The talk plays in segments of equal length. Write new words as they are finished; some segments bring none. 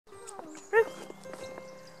Roo.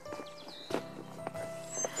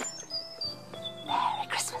 Merry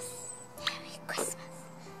Christmas. Merry Christmas.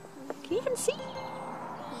 Can you even see?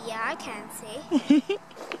 Yeah, I can see.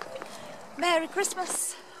 Merry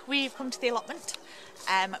Christmas. We've come to the allotment.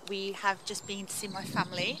 We have just been to see my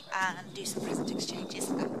family and do some present exchanges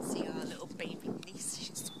and see our little baby niece.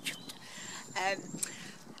 She's so cute.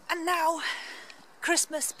 And now,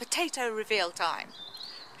 Christmas potato reveal time.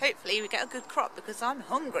 Hopefully we get a good crop because I'm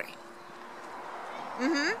hungry.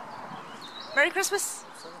 Merry Christmas.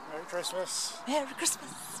 Merry Christmas. Merry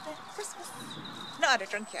Christmas. Merry Christmas. Not had a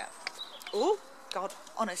drink yet. Oh, God,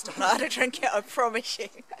 honest, I've not had a drink yet, I promise you.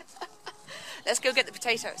 Let's go get the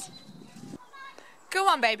potatoes. Go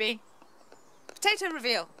on, baby. Potato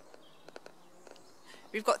reveal.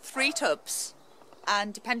 We've got 3 tubs,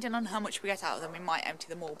 and depending on how much we get out of them, we might empty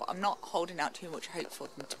them all, but I'm not holding out too much hope for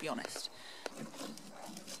them, to be honest.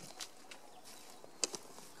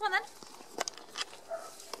 Come on then.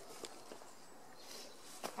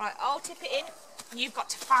 Right, I'll tip it in. You've got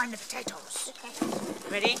to find the potatoes. Okay.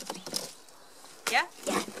 Ready? Yeah?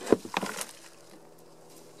 Yeah.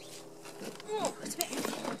 Oh, it's a bit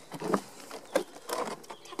heavy.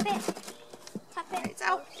 Tap it. Tap it. It's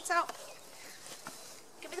out. It's out.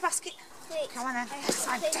 Give me the basket. Wait. Come on then. Let's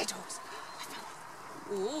find potatoes.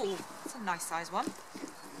 Ooh, that's a nice size one.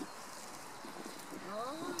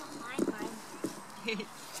 Oh, mine.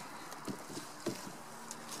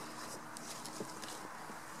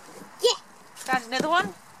 Yeah. Found another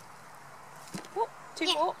one. Oh, 2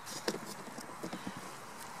 Yeah. more.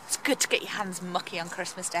 It's good to get your hands mucky on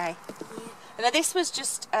Christmas Day. Yeah. And now this was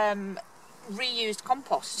just reused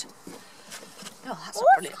compost. Oh, that's Oh,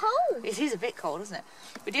 not it's brilliant. cold. It is a bit cold, isn't it?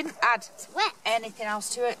 We didn't add It's wet. anything else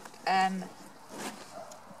to it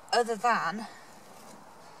other than,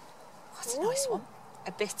 that's a nice Ooh. one,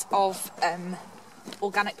 a bit of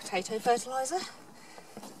organic potato fertiliser.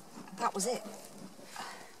 That was it.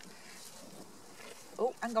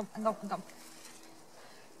 Oh, hang on.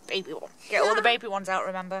 Baby one. Get all the baby ones out,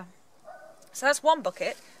 remember. So that's 1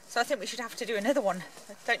 bucket. So I think we should have to do another one,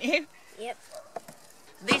 don't you? Yep.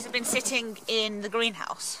 These have been sitting in the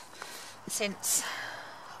greenhouse since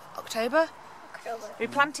October. We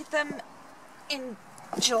planted them in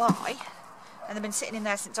July and they've been sitting in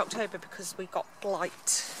there since October because we got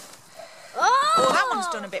blight. Oh, that one's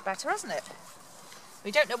done a bit better, hasn't it? We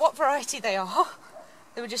don't know what variety they are.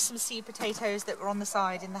 They were just some seed potatoes that were on the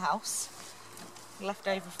side in the house, left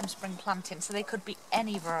over from spring planting, so they could be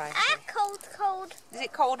any variety. Ah, cold. Is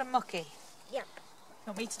it cold and mucky? Yep. You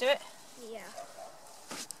want me to do it? Yeah.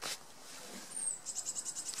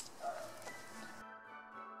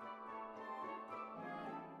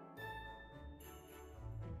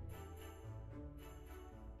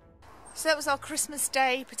 So that was our Christmas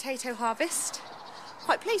Day potato harvest.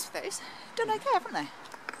 Quite pleased with those. Done okay, haven't they?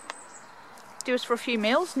 Do us for a few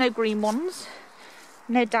meals. No green ones.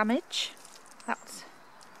 No damage. That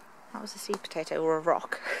was a seed potato or a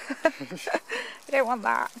rock. We don't want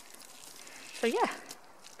that. So yeah,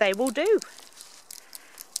 they will do.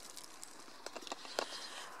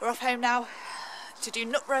 We're off home now to do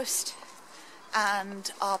nut roast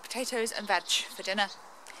and our potatoes and veg for dinner.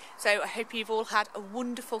 So I hope you've all had a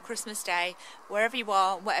wonderful Christmas day, wherever you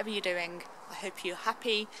are, whatever you're doing. I hope you're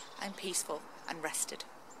happy and peaceful and rested.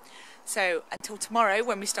 So until tomorrow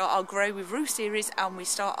when we start our Grow with Roo series and we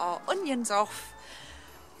start our onions off,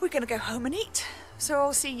 we're going to go home and eat. So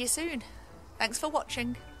I'll see you soon. Thanks for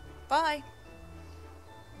watching. Bye.